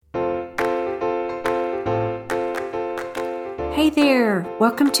Hey there!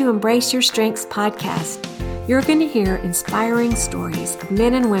 Welcome to Embrace Your Strengths podcast. You're going to hear inspiring stories of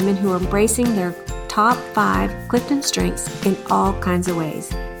men and women who are embracing their top 5 Clifton strengths in all kinds of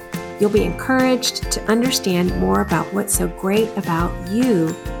ways. You'll be encouraged to understand more about what's so great about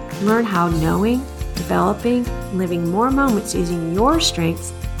you, learn how knowing, developing, and living more moments using your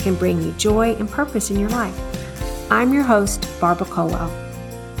strengths can bring you joy and purpose in your life. I'm your host, Barbara Colwell.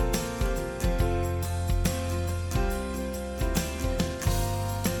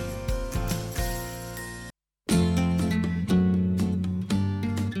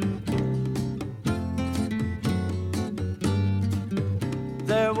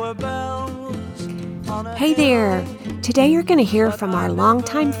 Hey there! Today you're going to hear from our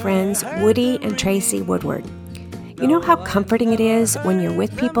longtime friends Woody and Tracy Woodward. You know how comforting it is when you're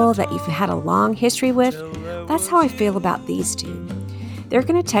with people that you've had a long history with? That's how I feel about these two. They're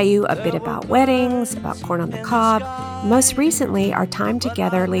going to tell you a bit about weddings, about corn on the cob, and most recently our time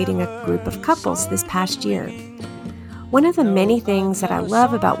together leading a group of couples this past year. One of the many things that I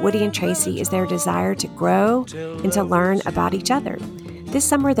love about Woody and Tracy is their desire to grow and to learn about each other. This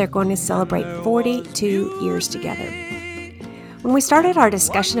summer, they're going to celebrate 42 years together. When we started our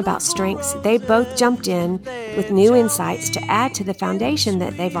discussion about strengths, they both jumped in with new insights to add to the foundation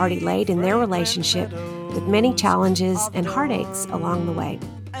that they've already laid in their relationship with many challenges and heartaches along the way.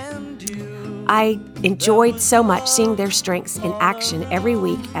 I enjoyed so much seeing their strengths in action every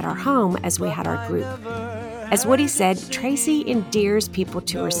week at our home as we had our group. As Woody said, Tracy endears people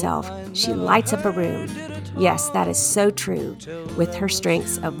to herself. She lights up a room. Yes, that is so true, with her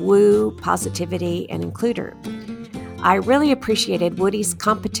strengths of woo, positivity, and includer. I really appreciated Woody's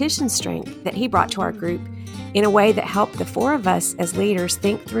competition strength that he brought to our group in a way that helped the 4 of us as leaders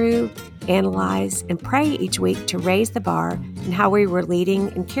think through, analyze, and pray each week to raise the bar in how we were leading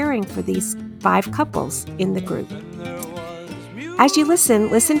and caring for these 5 couples in the group. As you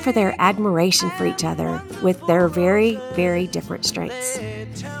listen for their admiration for each other with their very, very different strengths.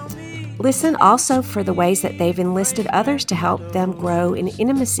 Listen also for the ways that they've enlisted others to help them grow in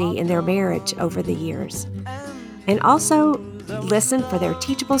intimacy in their marriage over the years. And also listen for their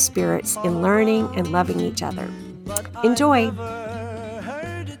teachable spirits in learning and loving each other. Enjoy!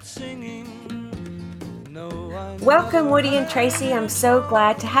 Welcome, Woody and Tracy. I'm so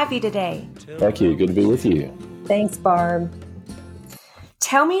glad to have you today. Thank you. Good to be with you. Thanks, Barb.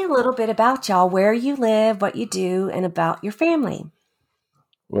 Tell me a little bit about y'all, where you live, what you do, and about your family.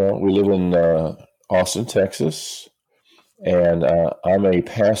 Well, we live in Austin, Texas, and I'm a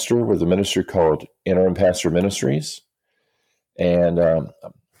pastor with a ministry called Interim Pastor Ministries. And in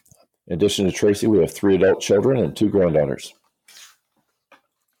addition to Tracy, we have 3 adult children and 2 granddaughters.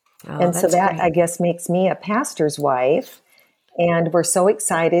 Oh, and so that, great. I guess, makes me a pastor's wife. And we're so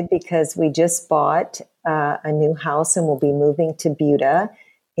excited because we just bought a new house and we'll be moving to Buda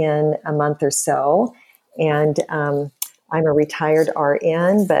in a month or so. And I'm a retired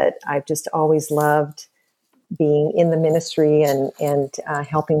RN, but I've just always loved being in the ministry and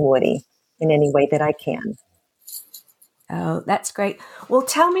helping Woody in any way that I can. Oh, that's great. Well,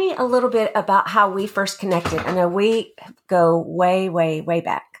 tell me a little bit about how we first connected. I know we go way, way, way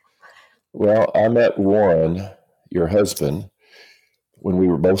back. Well, I met Warren, your husband, when we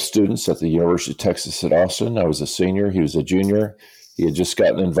were both students at the University of Texas at Austin. I was a senior. He was a junior. He had just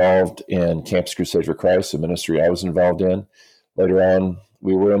gotten involved in Campus Crusade for Christ, the ministry I was involved in. Later on,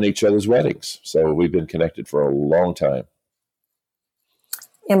 we were in each other's weddings. So we've been connected for a long time.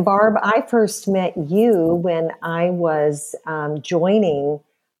 And Barb, I first met you when I was joining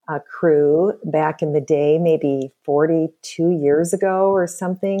a crew back in the day, maybe 42 years ago or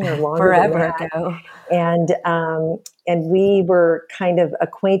something, or longer. Forever ago. And we were kind of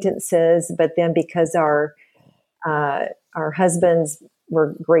acquaintances, but then because our husbands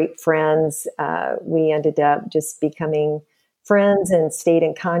were great friends, we ended up just becoming friends and stayed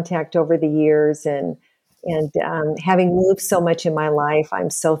in contact over the years. And having moved so much in my life,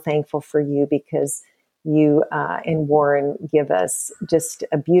 I'm so thankful for you because you and Warren give us just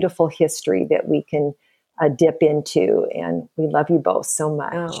a beautiful history that we can dip into. And we love you both so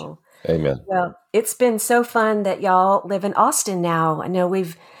much. Oh. Amen. Well, it's been so fun that y'all live in Austin now. I know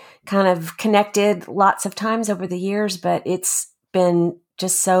we've kind of connected lots of times over the years, but it's been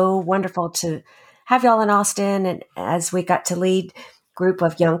just so wonderful to have y'all in Austin. And as we got to lead group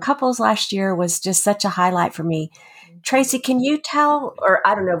of young couples last year was just such a highlight for me. Tracy, can you tell, or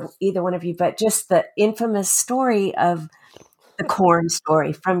I don't know, either one of you, but just the infamous story of the corn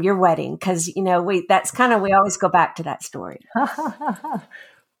story from your wedding? Because, you know, we always go back to that story.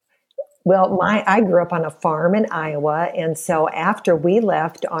 Well, I grew up on a farm in Iowa. And so after we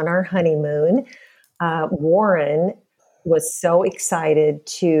left on our honeymoon, Warren was so excited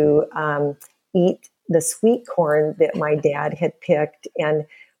to eat the sweet corn that my dad had picked. And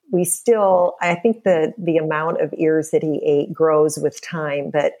I think the amount of ears that he ate grows with time,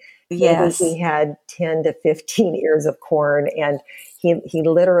 but maybe he had 10 to 15 ears of corn, and he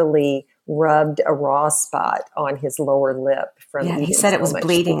literally rubbed a raw spot on his lower lip from eating. He said it was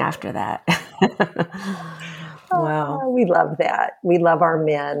bleeding corn after that. Wow. We love that. We love our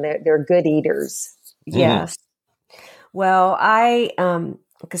men. They're good eaters. Yes. Well, like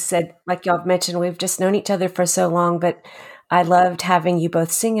I said, like y'all have mentioned, we've just known each other for so long, but I loved having you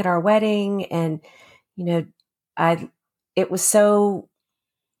both sing at our wedding. And, it was so,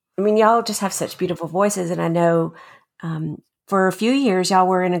 y'all just have such beautiful voices. And I know for a few years, y'all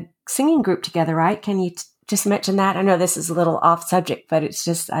were in a singing group together, right? Can you just mention that? I know this is a little off subject, but it's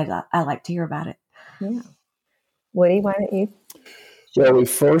just, I like to hear about it. Yeah. Woody, why don't you? Well, we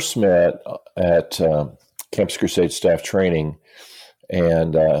first met at Campus Crusade staff training,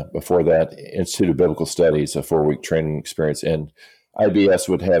 and before that, Institute of Biblical Studies, a 4-week training experience. And IBS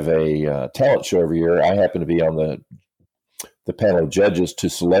would have a talent show every year. I happened to be on the panel of judges to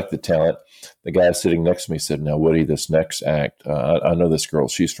select the talent. The guy sitting next to me said, "Now, Woody, this next act, I know this girl.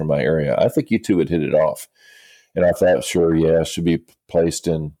 She's from my area. I think you two would hit it off." And I thought, sure, yeah, she'll be placed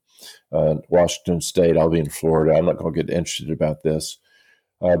in Washington State. I'll be in Florida. I'm not going to get interested about this.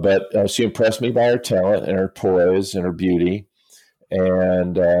 But she impressed me by her talent and her poise and her beauty.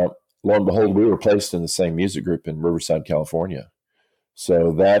 And lo and behold, we were placed in the same music group in Riverside, California.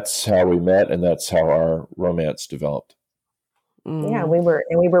 So that's how we met, and that's how our romance developed. Yeah, we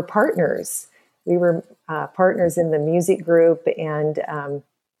were partners. We were partners in the music group, and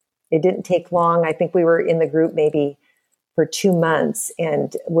it didn't take long. I think we were in the group maybe for 2 months,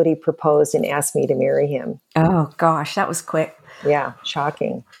 and Woody proposed and asked me to marry him. Oh gosh, that was quick. Yeah,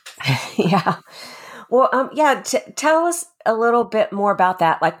 shocking. Yeah. Well, tell us a little bit more about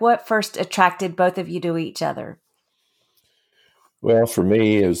that. Like, what first attracted both of you to each other? Well, for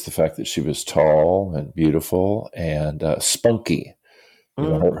me, it was the fact that she was tall and beautiful and spunky.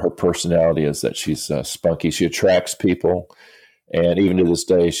 Her personality is that she's spunky. She attracts people. And even to this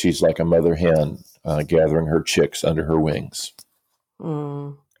day, she's like a mother hen gathering her chicks under her wings.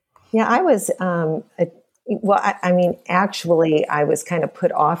 Yeah, I was, actually, I was kind of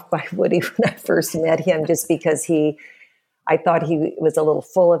put off by Woody when I first met him, just because I thought he was a little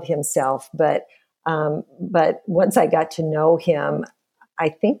full of himself. But once I got to know him, I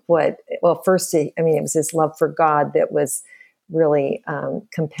think first, it was his love for God that was really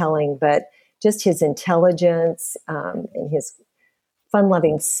compelling, but just his intelligence and his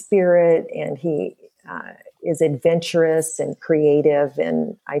fun-loving spirit, and he is adventurous and creative,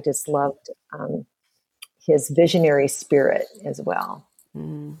 and I just loved his visionary spirit as well.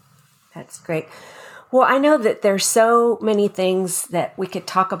 That's great. Well, I know that there's so many things that we could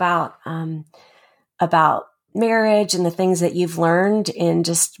talk about marriage and the things that you've learned in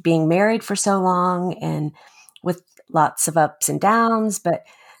just being married for so long, and with lots of ups and downs. But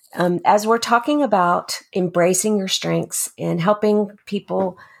as we're talking about embracing your strengths and helping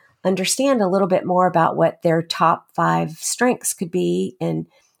people understand a little bit more about what their top 5 strengths could be, and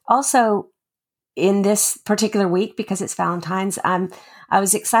also in this particular week, because it's Valentine's, I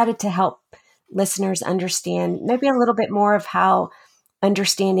was excited to help listeners understand maybe a little bit more of how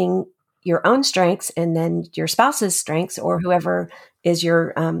understanding your own strengths and then your spouse's strengths, or whoever is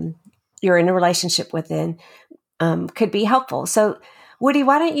you're in a relationship with, could be helpful. So, Woody,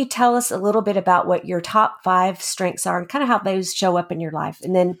 why don't you tell us a little bit about what your top 5 strengths are and kind of how those show up in your life?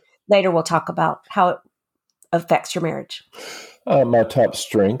 And then later we'll talk about how it affects your marriage. My top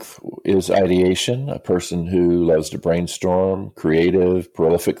strength is ideation, a person who loves to brainstorm, creative,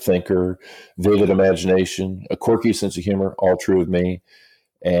 prolific thinker, vivid imagination, a quirky sense of humor, all true of me.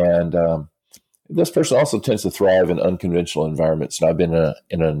 And this person also tends to thrive in unconventional environments. And I've been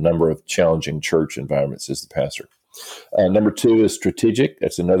in a number of challenging church environments as the pastor. Number 2 is strategic.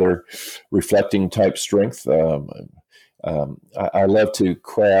 That's another reflecting type strength. I love to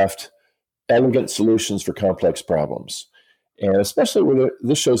craft elegant solutions for complex problems. And especially where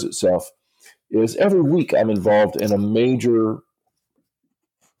this shows itself is every week I'm involved in a major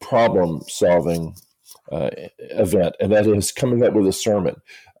problem-solving event, and that is coming up with a sermon.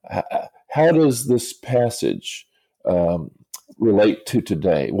 How does this passage relate to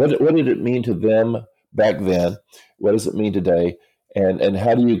today? What did it mean to them back then? What does it mean today? And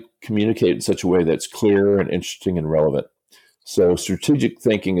how do you communicate in such a way that's clear and interesting and relevant? So strategic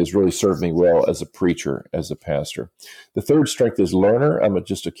thinking has really served me well as a preacher, as a pastor. The third strength is learner. I'm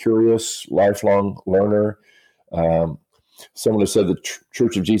just a curious, lifelong learner. Someone has said the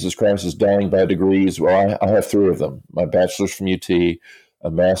Church of Jesus Christ is dying by degrees. Well, I have 3 of them: my bachelor's from UT, a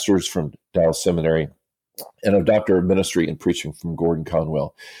master's from Dallas Seminary, and a doctor of ministry and preaching from Gordon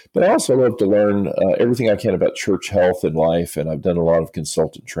Conwell. But I also love to learn everything I can about church health and life, and I've done a lot of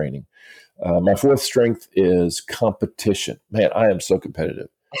consultant training. My 4th strength is competition. Man, I am so competitive.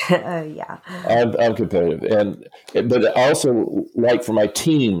 Yeah, I'm competitive, but I also like for my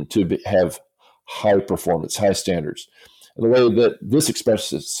team to have high performance, high standards. And the way that this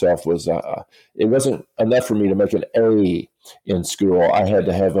expressed itself was, it wasn't enough for me to make an A in school. I had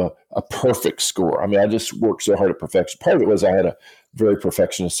to have a perfect score. I mean, I just worked so hard at perfection. Part of it was I had a very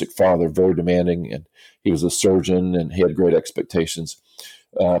perfectionistic father, very demanding, and he was a surgeon, and he had great expectations.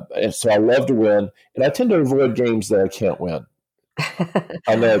 And so I love to win, and I tend to avoid games that I can't win.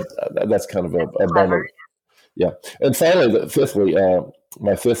 I know that's kind of a bummer. Yeah. And finally, fifthly,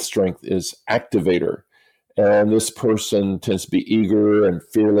 my 5th strength is activator. And this person tends to be eager and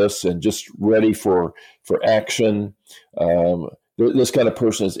fearless and just ready for action. This kind of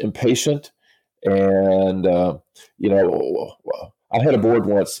person is impatient. And, I had a board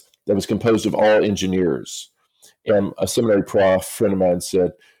once that was composed of all engineers. And a seminary friend of mine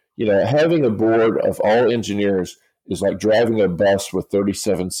said, having a board of all engineers is like driving a bus with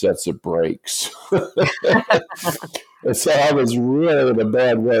 37 sets of brakes. And so I was really in a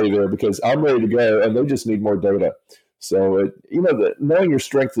bad way there because I'm ready to go and they just need more data. So, knowing your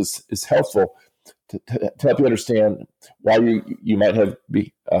strength is helpful to help you understand why you might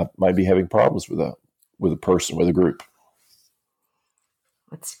be having problems with a person, with a group.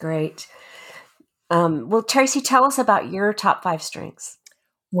 That's great. Well, Tracy, tell us about your top 5 strengths.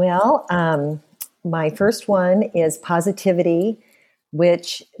 Well, my first one is positivity,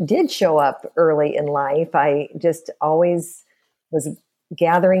 which did show up early in life. I just always was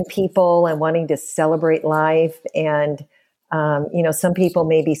gathering people and wanting to celebrate life. And, some people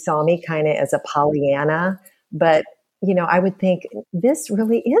maybe saw me kind of as a Pollyanna, but, I would think this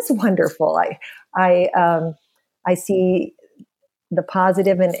really is wonderful. I see the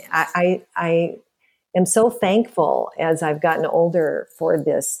positive, and I am so thankful as I've gotten older for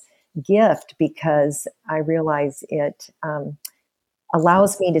this gift, because I realize it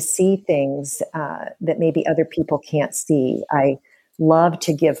allows me to see things that maybe other people can't see. I love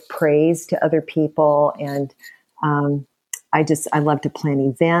to give praise to other people, and I love to plan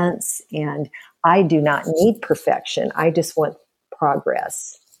events, and I do not need perfection. I just want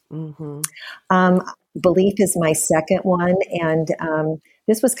progress. Mm-hmm. Belief is my second one, and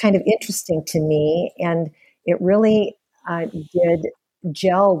this was kind of interesting to me, and it really did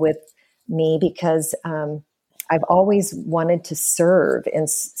gel with me because I've always wanted to serve, and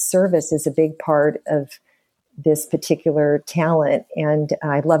service is a big part of this particular talent, and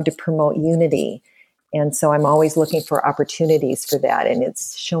I love to promote unity. And so I'm always looking for opportunities for that, and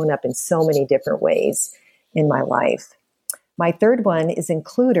it's shown up in so many different ways in my life. My third one is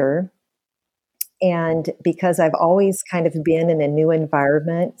includer. And because I've always kind of been in a new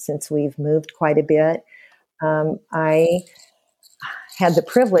environment since we've moved quite a bit, I had the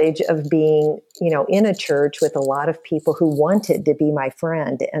privilege of being, in a church with a lot of people who wanted to be my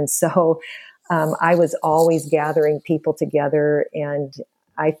friend. And so I was always gathering people together, and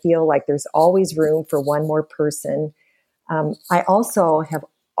I feel like there's always room for one more person. I also have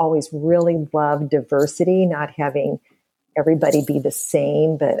always really loved diversity, not having everybody be the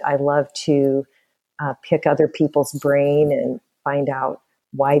same, but I love to pick other people's brain and find out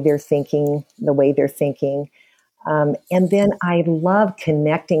why they're thinking the way they're thinking. And then I love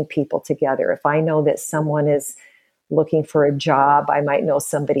connecting people together. If I know that someone is looking for a job, I might know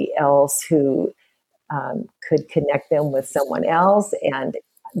somebody else who could connect them with someone else. And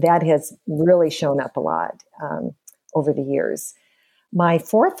that has really shown up a lot over the years. My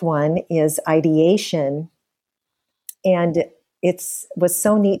fourth one is ideation. And it was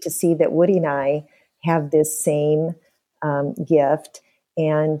so neat to see that Woody and I have this same gift.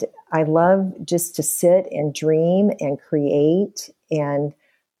 And I love just to sit and dream and create and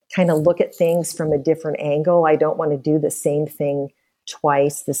kind of look at things from a different angle. I don't want to do the same thing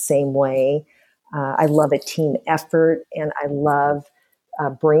twice the same way. I love a team effort, and I love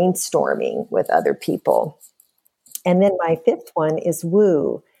brainstorming with other people. And then my fifth one is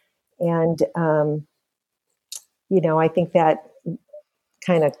woo. And, I think that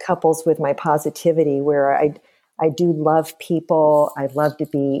kind of couples with my positivity, where I do love people. I love to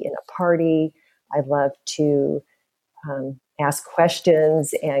be in a party. I love to ask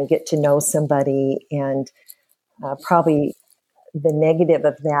questions and get to know somebody. And probably the negative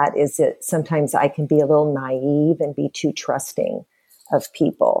of that is that sometimes I can be a little naive and be too trusting of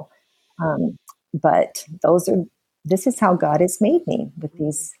people. But those are this is how God has made me with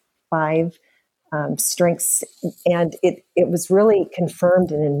these 5 strengths. And it was really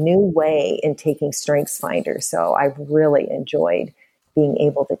confirmed in a new way in taking StrengthsFinder. So I've really enjoyed being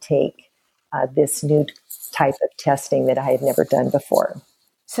able to take this new type of testing that I had never done before.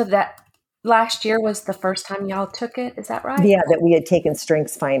 So that last year was the first time y'all took it, is that right? Yeah, that we had taken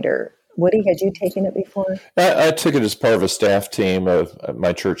StrengthsFinder. Woody, had you taken it before? I took it as part of a staff team of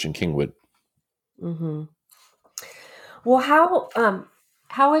my church in Kingwood. Mm-hmm. Well,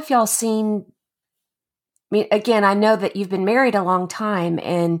 how have y'all seen? I mean, again, I know that you've been married a long time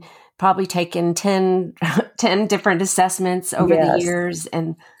and probably taken 10 different assessments over the years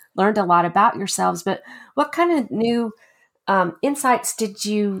and learned a lot about yourselves. But what kind of new insights did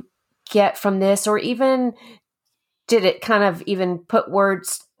you get from this, or even did it kind of even put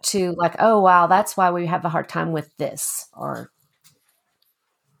words to like, oh, wow, that's why we have a hard time with this? Or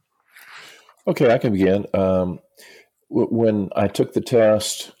okay, I can begin. When I took the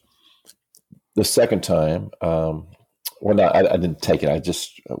test the second time, I didn't take it. I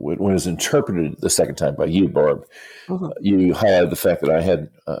just, when it was interpreted the second time by you, Barb, you highlighted the fact that I had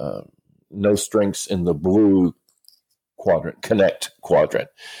no strengths in the blue quadrant, connect quadrant.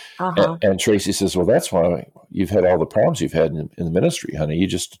 And Tracy says, well, that's why you've had all the problems you've had in the ministry, honey. You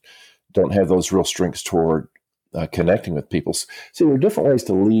just don't have those real strengths toward connecting with people. See, there are different ways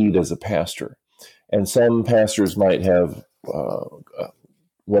to lead as a pastor. And some pastors might have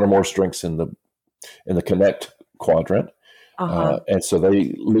one or more strengths in the connect quadrant. And so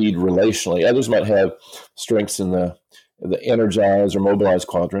they lead relationally. Others might have strengths in the energize or mobilize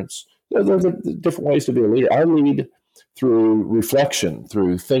quadrants. There are different ways to be a leader. I lead through reflection,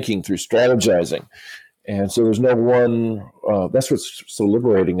 through thinking, through strategizing. And so there's no one, that's what's so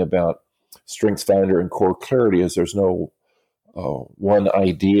liberating about StrengthsFinder and Core Clarity is there's no one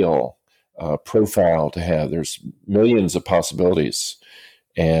ideal profile to have. There's millions of possibilities.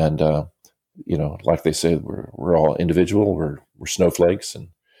 And, like they say, we're all individual, we're snowflakes. And,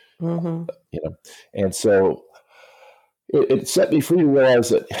 and so it set me free to realize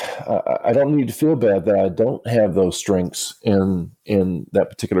that I don't need to feel bad that I don't have those strengths in that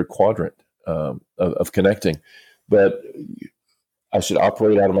particular quadrant of connecting, but I should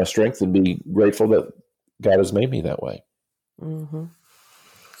operate out of my strength and be grateful that God has made me that way. Mm-hmm.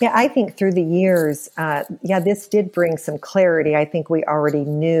 Yeah, I think through the years, this did bring some clarity. I think we already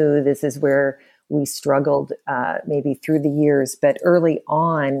knew this is where we struggled maybe through the years, but early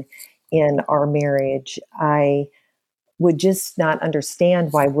on in our marriage, I would just not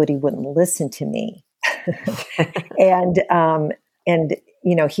understand why Woody wouldn't listen to me. and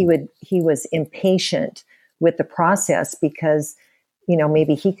he was impatient with the process because,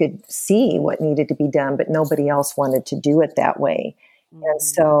 maybe he could see what needed to be done, but nobody else wanted to do it that way. Mm-hmm. And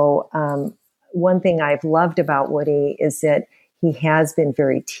so one thing I've loved about Woody is that he has been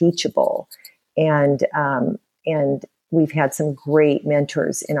very teachable, and we've had some great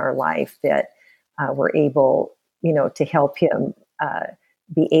mentors in our life that were able to help him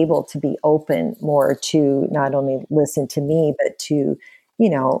be able to be open more to not only listen to me, but to,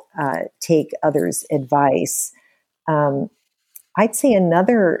 take others' advice. I'd say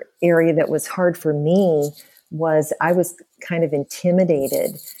another area that was hard for me was I was kind of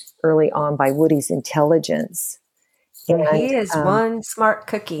intimidated early on by Woody's intelligence. And he is one smart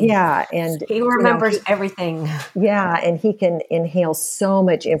cookie. Yeah. And he remembers everything. Yeah. And he can inhale so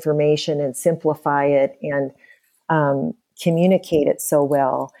much information and simplify it and communicate it so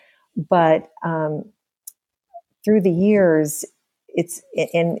well. But through the years,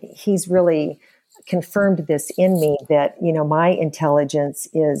 and he's really confirmed this in me that, my intelligence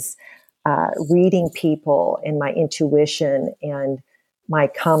is reading people and my intuition and my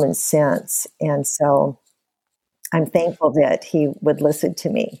common sense. And so I'm thankful that he would listen to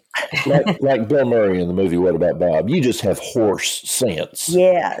me. like Bill Murray in the movie What About Bob? You just have horse sense.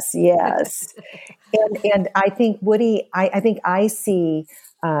 Yes. And I think Woody, I think I see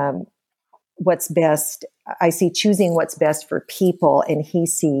what's best. I see choosing what's best for people, and he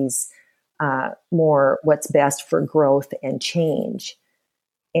sees more what's best for growth and change.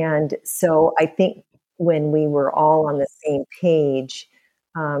 And so I think when we were all on the same page,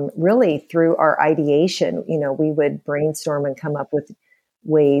 really through our ideation, we would brainstorm and come up with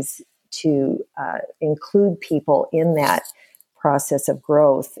ways to include people in that process of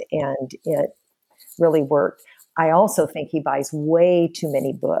growth. And it really worked. I also think he buys way too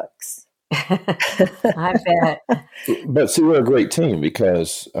many books. I bet. But see, we're a great team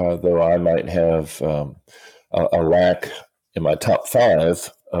because though I might have a lack in my top 5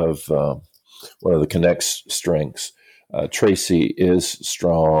 of one of the Connect's strengths, Tracy is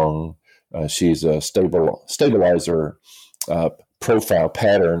strong She's a stabilizer profile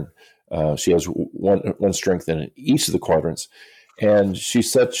pattern. She has one strength in each of the quadrants, and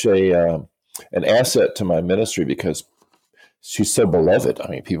she's such an asset to my ministry because she's so beloved. I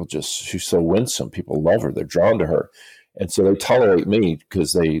mean, she's so winsome. People love her. They're drawn to her, and so they tolerate me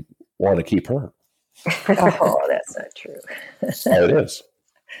because they want to keep her. Oh, that's not true. Oh, it is.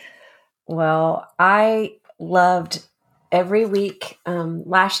 Well, I loved every week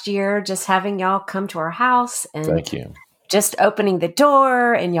last year just having y'all come to our house and thank you. Just opening the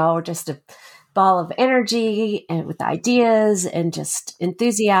door, and y'all were just a ball of energy and with ideas and just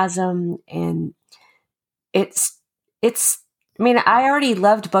enthusiasm. And it's, I mean, I already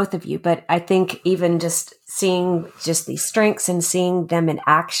loved both of you, but I think even just seeing just these strengths and seeing them in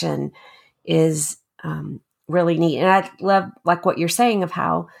action is really neat. And I love like what you're saying of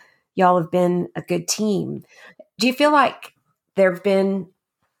how y'all have been a good team. Do you feel like do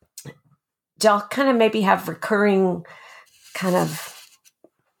y'all kind of maybe have recurring kind of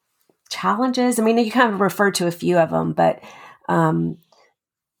challenges? I mean, you kind of referred to a few of them, but are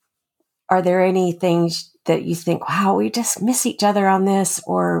there any things that you think, wow, we just miss each other on this,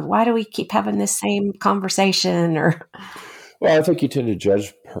 or why do we keep having this same conversation? Or well, I think you tend to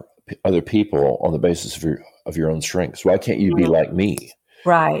judge other people on the basis of your own strengths. Why can't you be like me?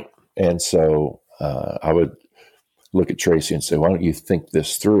 Right. And so I would look at Tracy and say, why don't you think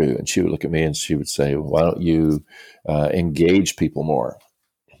this through? And she would look at me and she would say, why don't you engage people more?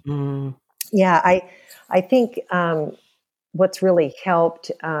 Mm. Yeah, I think what's really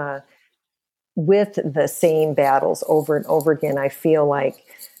helped with the same battles over and over again, I feel like,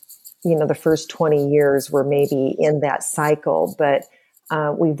 the first 20 years were maybe in that cycle, but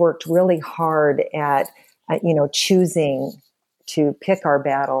we've worked really hard at, choosing to pick our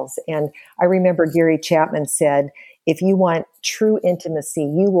battles. And I remember Gary Chapman said, if you want true intimacy,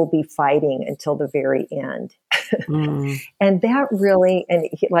 you will be fighting until the very end. Mm. And that really,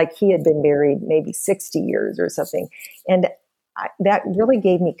 he had been married maybe 60 years or something. And that really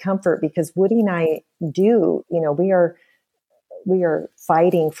gave me comfort because Woody and I do, we are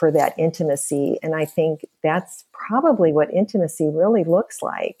fighting for that intimacy. And I think that's probably what intimacy really looks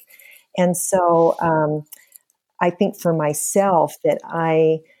like. And so I think for myself that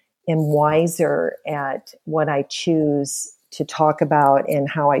I am wiser at what I choose to talk about and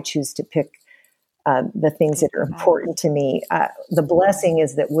how I choose to pick the things that are important to me. The blessing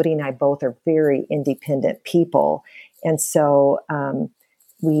is that Woody and I both are very independent people. And so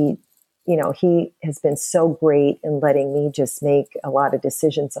he has been so great in letting me just make a lot of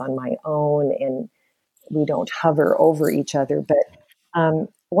decisions on my own, and we don't hover over each other. But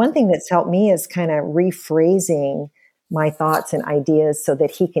one thing that's helped me is kind of rephrasing my thoughts and ideas so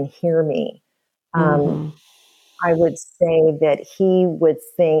that he can hear me. I would say that he would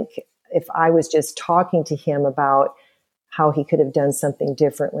think if I was just talking to him about how he could have done something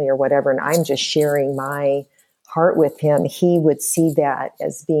differently or whatever, and I'm just sharing my heart with him, he would see that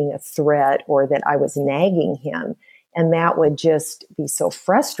as being a threat or that I was nagging him. And that would just be so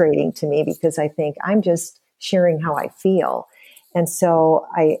frustrating to me because I think I'm just sharing how I feel. And so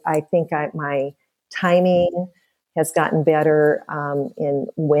I think my timing has gotten better in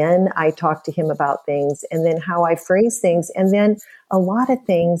when I talk to him about things and then how I phrase things. And then a lot of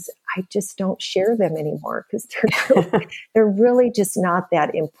things, I just don't share them anymore because they're really just not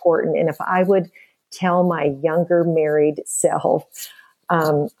that important. And if I would tell my younger married self,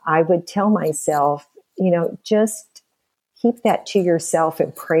 I would tell myself, just keep that to yourself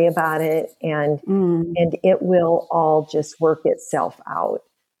and pray about it. And it will all just work itself out.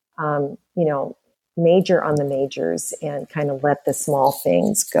 Major on the majors and kind of let the small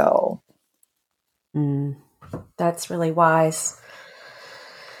things go. That's really wise.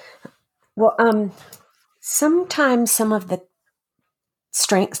 Well, sometimes some of the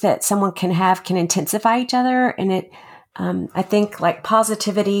strengths that someone can have can intensify each other. And it, I think like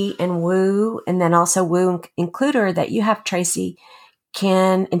positivity and woo, and then also woo includer that you have, Tracy,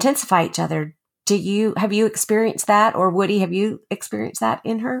 can intensify each other. Have you experienced that, or Woody, have you experienced that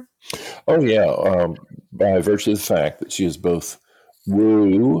in her? Oh yeah. By virtue of the fact that she is both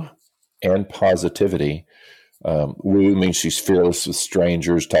woo and positivity. Woo means she's fearless with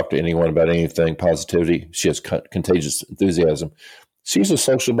strangers, talk to anyone about anything. Positivity, she has contagious enthusiasm. She's a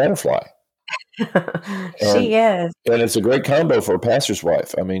social butterfly. She is. And it's a great combo for a pastor's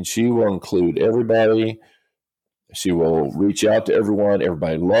wife. I mean, she will include everybody. She will reach out to everyone.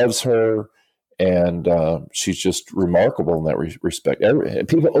 Everybody loves her. And she's just remarkable in that respect.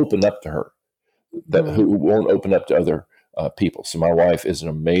 People open up to her who won't open up to other people. So my wife is an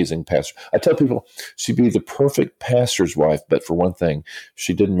amazing pastor. I tell people she'd be the perfect pastor's wife, but for one thing,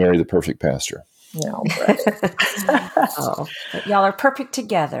 she didn't marry the perfect pastor. No, oh, but y'all are perfect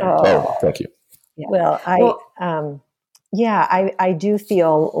together. Oh, thank you. Yeah. Well, I do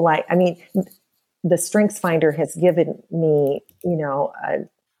feel like, the Strengths Finder has given me,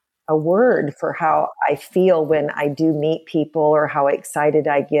 a word for how I feel when I do meet people or how excited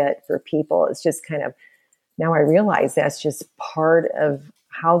I get for people. It's just kind of, now I realize that's just part of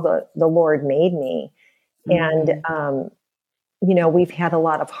how the Lord made me. Mm-hmm. And, we've had a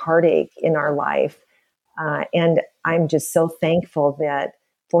lot of heartache in our life. And I'm just so thankful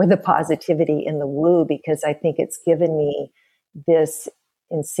for the positivity in the woo, because I think it's given me this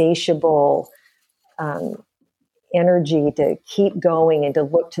insatiable energy to keep going and to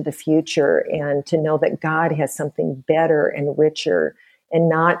look to the future and to know that God has something better and richer, and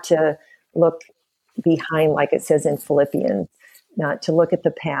not to look behind, like it says in Philippians, not to look at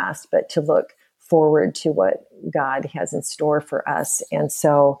the past, but to look forward to what God has in store for us. And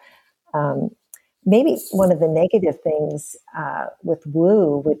so maybe one of the negative things with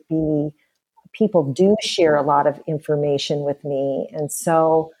woo would be people do share a lot of information with me. And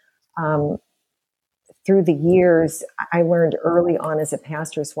so through the years, I learned early on as a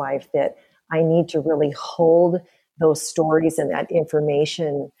pastor's wife that I need to really hold those stories and that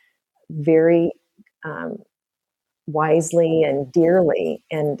information very wisely and dearly,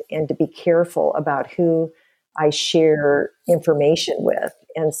 and to be careful about who I share information with.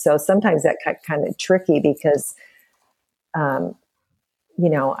 And so sometimes that got kind of tricky because,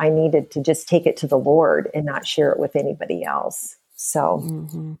 I needed to just take it to the Lord and not share it with anybody else.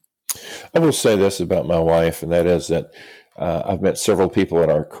 So I will say this about my wife, and that is that I've met several people at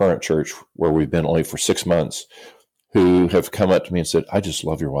our current church where we've been only for 6 months who have come up to me and said, I just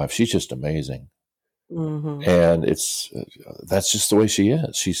love your wife. She's just amazing. Mm-hmm. And that's just the way she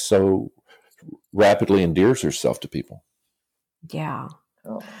is. She so rapidly endears herself to people. Yeah.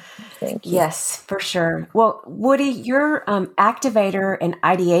 Oh, thank you. Yes, for sure. Well, Woody, your activator and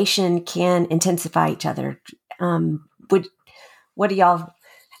ideation can intensify each other. What do y'all,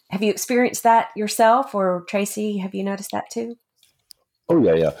 have you experienced that yourself, or Tracy, have you noticed that too? Oh,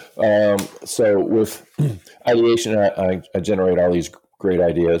 yeah. So with ideation, I generate all these great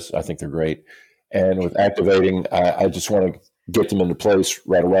ideas. I think they're great. And with activating, I just want to get them into place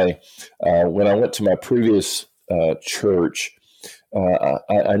right away. When I went to my previous church,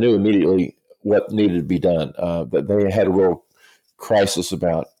 I knew immediately what needed to be done. That they had a real crisis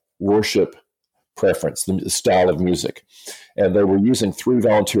about worship preference, the style of music. And they were using 3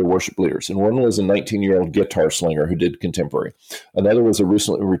 volunteer worship leaders. And one was a 19-year-old guitar slinger who did contemporary. Another was a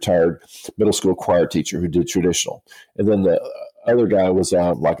recently retired middle school choir teacher who did traditional. And then the other guy was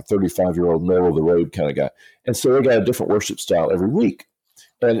like a 35-year-old middle-of-the-road kind of guy. And so they got a different worship style every week.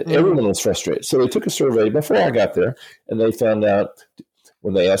 And everyone was frustrated. So they took a survey before I got there, and they found out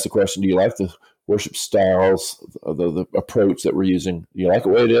when they asked the question, do you like the worship styles, the approach that we're using? Do you like it the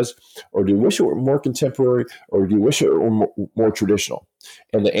way it is? Or do you wish it were more contemporary? Or do you wish it were more traditional?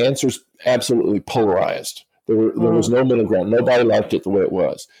 And the answers absolutely polarized. There was no middle ground. Nobody liked it the way it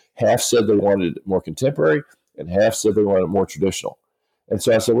was. Half said they wanted it more contemporary, and half said they wanted it more traditional. And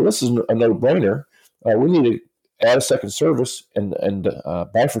so I said, well, this is a no-brainer. We need to add a second service and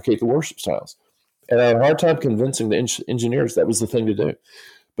bifurcate the worship styles. And I had a hard time convincing the engineers that was the thing to do.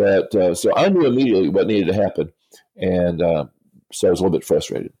 But so I knew immediately what needed to happen. And so I was a little bit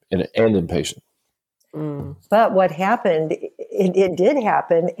frustrated and impatient. But what happened, it did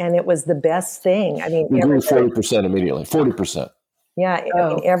happen, and it was the best thing. I mean, we grew 40% immediately, 40%. Yeah, I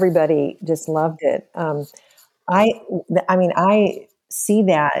mean, everybody just loved it. I see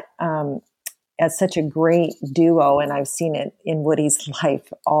that as such a great duo, and I've seen it in Woody's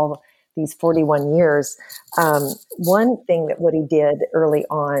life all these 41 years. One thing that Woody did early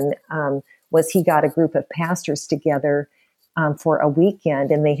on was he got a group of pastors together for a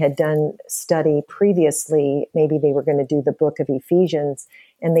weekend, and they had done study previously. Maybe they were going to do the book of Ephesians,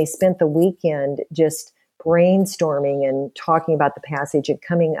 and they spent the weekend just brainstorming and talking about the passage and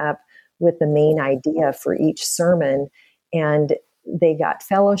coming up with the main idea for each sermon. And they got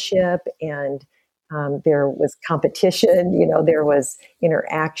fellowship, and there was competition, there was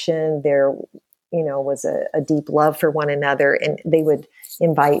interaction, there, was a deep love for one another, and they would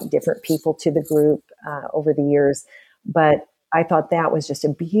invite different people to the group over the years. But I thought that was just a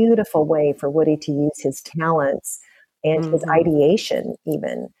beautiful way for Woody to use his talents and his ideation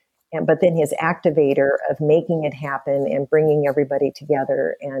even. But then his activator of making it happen and bringing everybody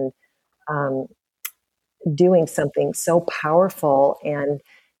together and doing something so powerful and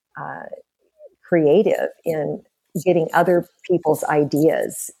creative in getting other people's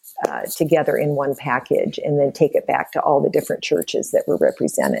ideas together in one package and then take it back to all the different churches that were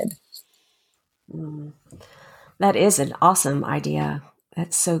represented. That is an awesome idea.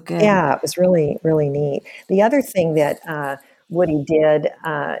 That's so good. Yeah, it was really, really neat. The other thing that Woody did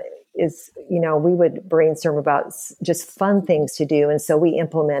is, we would brainstorm about just fun things to do. And so we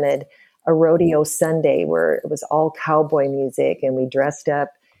implemented a rodeo Sunday where it was all cowboy music and we dressed up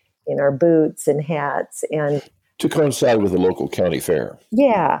in our boots and hats. And to coincide with the local county fair.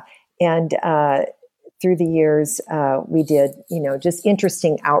 Yeah. And through the years, we did, just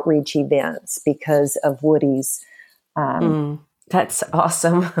interesting outreach events because of Woody's. That's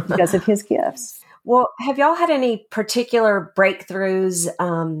awesome. Because of his gifts. Well, have y'all had any particular breakthroughs,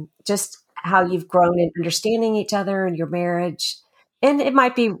 just how you've grown in understanding each other and your marriage? And it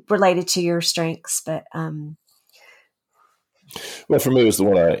might be related to your strengths, but... Well, for me, it was the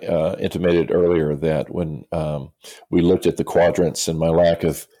one I intimated earlier that when we looked at the quadrants and my lack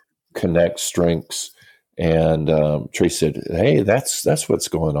of connect strengths, and Tracy said, "Hey, that's what's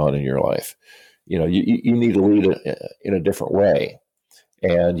going on in your life. You need to lead in a different way,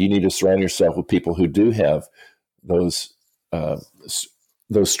 and you need to surround yourself with people who do have those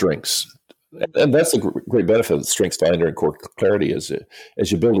strengths." And that's the great benefit of StrengthsFinder and Core Clarity is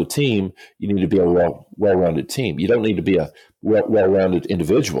as you build a team, you need to be a well-rounded team. You don't need to be a well-rounded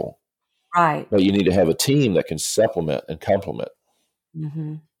individual, right? But you need to have a team that can supplement and complement.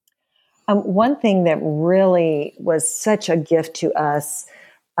 Mm-hmm. One thing that really was such a gift to us,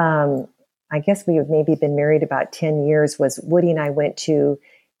 I guess we have maybe been married about 10 years, was Woody and I went to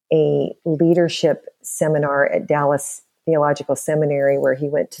a leadership seminar at Dallas Theological Seminary where he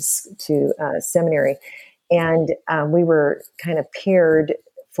went to seminary. And we were kind of paired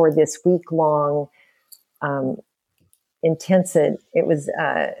for this week-long intensive. It was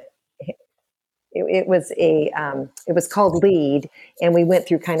called Lead, and we went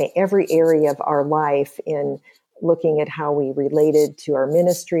through kind of every area of our life in looking at how we related to our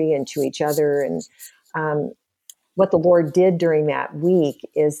ministry and to each other. And what the Lord did during that week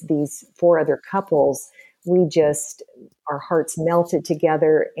is these 4 other couples, our hearts melted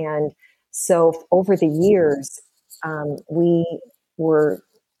together. And so over the years, we were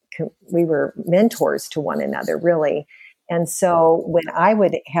mentors to one another, really. And so when I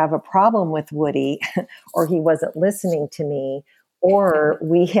would have a problem with Woody or he wasn't listening to me, or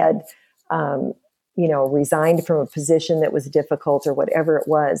we had, resigned from a position that was difficult or whatever it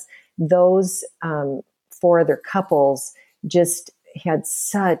was, those 4 other couples just had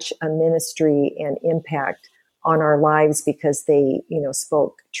such a ministry and impact on our lives because they,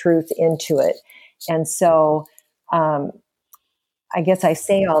 spoke truth into it. And so I guess I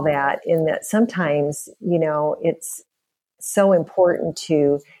say all that in that sometimes, it's so important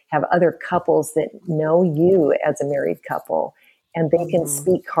to have other couples that know you as a married couple, and they can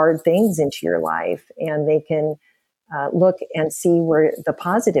speak hard things into your life, and they can look and see where the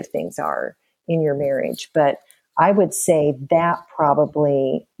positive things are in your marriage. But I would say that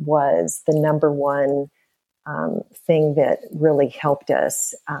probably was the number one thing that really helped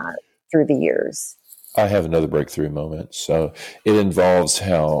us through the years. I have another breakthrough moment. So it involves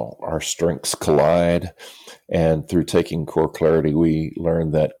how our strengths collide. And through taking Core Clarity, we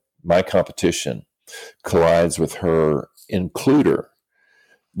learned that my competition collides with her includer,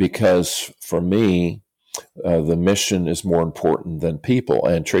 because for me, the mission is more important than people.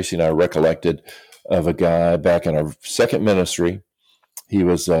 And Tracy and I recollected of a guy back in our second ministry. He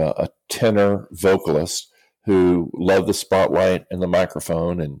was a tenor vocalist who loved the spotlight and the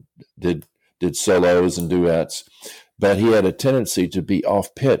microphone and did solos and duets, but he had a tendency to be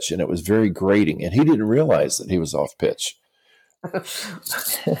off pitch, and it was very grating, and he didn't realize that he was off pitch.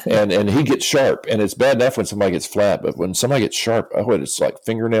 and he gets sharp, and it's bad enough when somebody gets flat, but when somebody gets sharp, it's like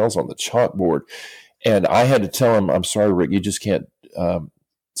fingernails on the chalkboard. And I had to tell him, "I'm sorry, Rick, you just can't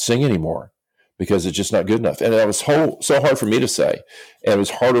sing anymore because it's just not good enough." And that was so hard for me to say, and it was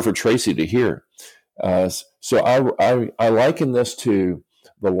harder for Tracy to hear. So I liken this to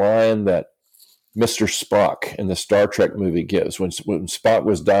the line that Mr. Spock in the Star Trek movie gives when Spock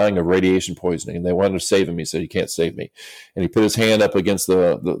was dying of radiation poisoning and they wanted to save him. He said, "You can't save me." And he put his hand up against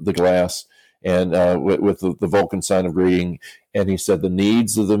the glass and with the Vulcan sign of greeting. And he said, "The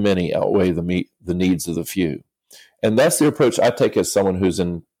needs of the many outweigh the needs of the few." And that's the approach I take as someone who's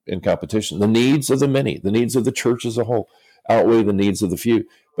in competition. The needs of the many, the needs of the church as a whole outweigh the needs of the few.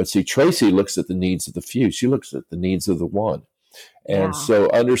 But see, Tracy looks at the needs of the few. She looks at the needs of the one. And so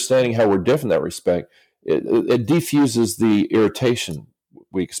understanding how we're different in that respect, it diffuses the irritation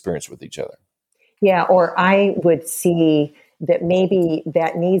we experience with each other. Yeah, or I would see that maybe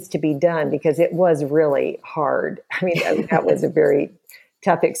that needs to be done, because it was really hard. I mean, that was a very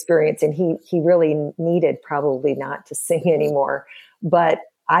tough experience, and he really needed probably not to sing anymore. But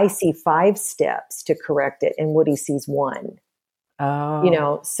I see 5 steps to correct it, and Woody sees 1.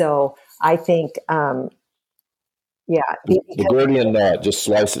 Oh. So I think, the Gordian knot, just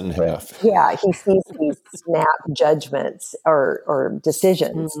slice it in half. Yeah, he sees these snap judgments or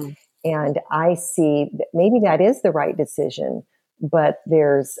decisions. Mm-hmm. And I see that maybe that is the right decision, but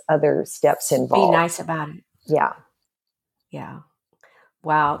there's other steps involved. Be nice about it. Yeah. Yeah.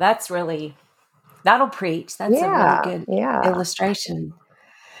 Wow. That'll preach. That's a really good illustration.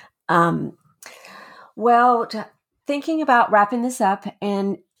 Well, thinking about wrapping this up,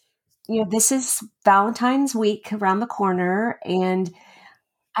 and this is Valentine's week around the corner, and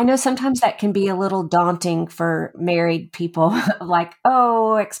I know sometimes that can be a little daunting for married people, like,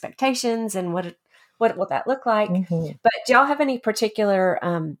 expectations and what will that look like? Mm-hmm. But do y'all have any particular,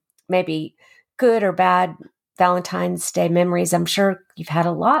 maybe good or bad Valentine's Day memories? I'm sure you've had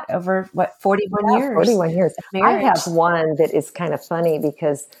a lot over 41 years. 41 years. I have one that is kind of funny,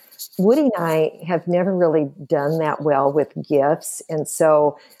 because Woody and I have never really done that well with gifts. And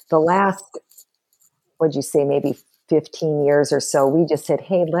so the last, what'd you say, maybe 15 years or so, we just said,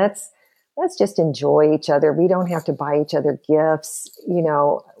 hey, let's just enjoy each other. We don't have to buy each other gifts.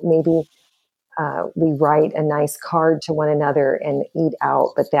 Maybe we write a nice card to one another and eat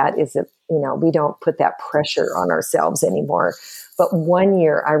out, but that is we don't put that pressure on ourselves anymore. But one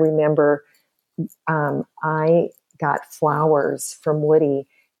year I remember I got flowers from Woody,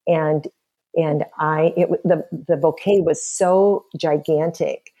 and the bouquet was so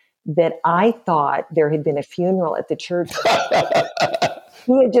gigantic that I thought there had been a funeral at the church.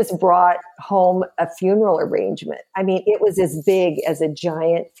 He had just brought home a funeral arrangement. I mean, it was as big as a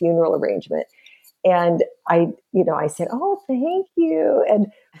giant funeral arrangement. And I said, oh, thank you.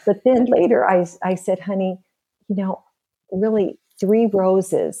 But then later I said, honey, really 3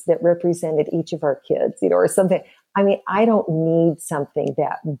 roses that represented each of our kids, or something. I mean, I don't need something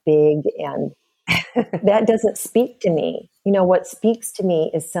that big, and that doesn't speak to me. What speaks to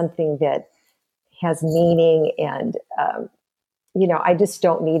me is something that has meaning, and, I just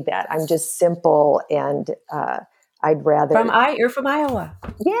don't need that. I'm just simple, and I'd rather. You're from Iowa.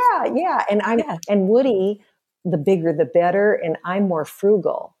 Yeah. And Woody, the bigger the better, and I'm more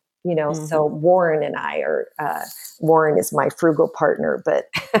frugal. Mm-hmm. So Warren and I Warren is my frugal partner, but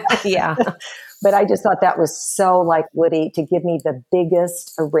yeah. But I just thought that was so like Woody, to give me the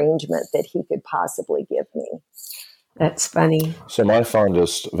biggest arrangement that he could possibly give me. That's funny. So my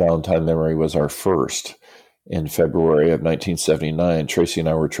fondest Valentine memory was our first in February of 1979. Tracy and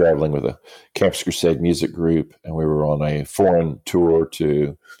I were traveling with a Campus Crusade music group, and we were on a foreign tour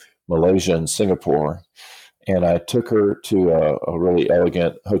to Malaysia and Singapore. And I took her to a really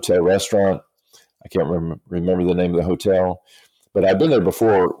elegant hotel restaurant. I can't remember the name of the hotel, but I'd been there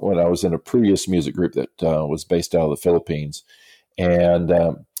before when I was in a previous music group that was based out of the Philippines. And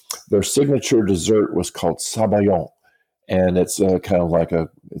their signature dessert was called sabayon. And it's kind of like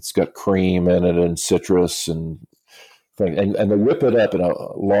it's got cream in it and citrus and thing. And they whip it up in a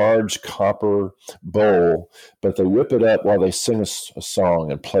large copper bowl, but they whip it up while they sing a song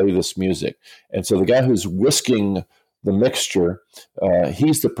and play this music. And so the guy who's whisking the mixture,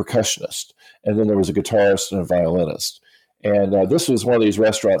 he's the percussionist. And then there was a guitarist and a violinist. And this was one of these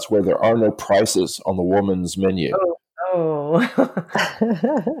restaurants where there are no prices on the woman's menu. Oh.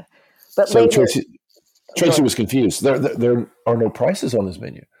 But so later, Tracy was confused. There are no prices on this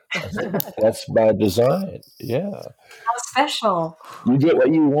menu. That's by design. Yeah. How special. You get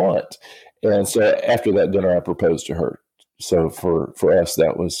what you want. And so after that dinner, I proposed to her. So for us,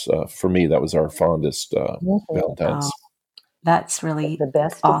 that was, for me, that was our fondest Valentine's. Oh, that's really the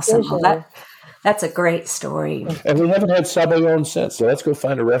best awesome. Well, that's a great story. And we haven't had sabayon since. So let's go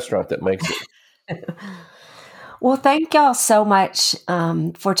find a restaurant that makes it. Well, thank y'all so much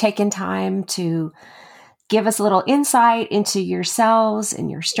for taking time to give us a little insight into yourselves and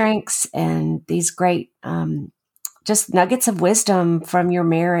your strengths and these great just nuggets of wisdom from your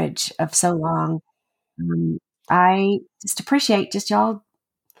marriage of so long. I just appreciate just y'all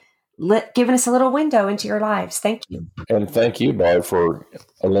giving us a little window into your lives. Thank you. And thank you, Barb, for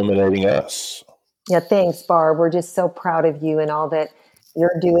illuminating us. Yeah, thanks, Barb. We're just so proud of you and all that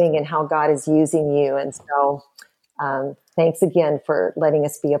you're doing and how God is using you. And so thanks again for letting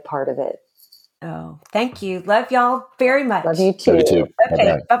us be a part of it. Oh, thank you. Love y'all very much. Love you too. Love you too.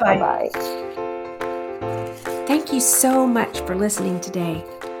 Okay, bye-bye. Bye-bye. Thank you so much for listening today.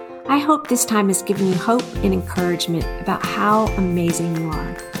 I hope this time has given you hope and encouragement about how amazing you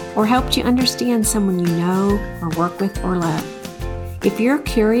are. or helped you understand someone you know or work with or love. If you're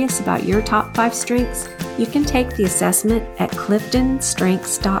curious about your top 5 strengths, you can take the assessment at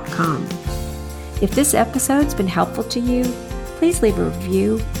cliftonstrengths.com. If this episode's been helpful to you, please leave a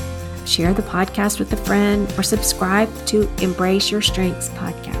review, share the podcast with a friend, or subscribe to Embrace Your Strengths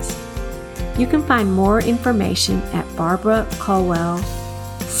podcast. You can find more information at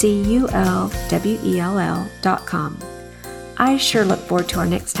BarbaraCulwell.com. I sure look forward to our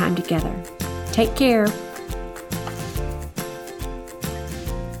next time together. Take care.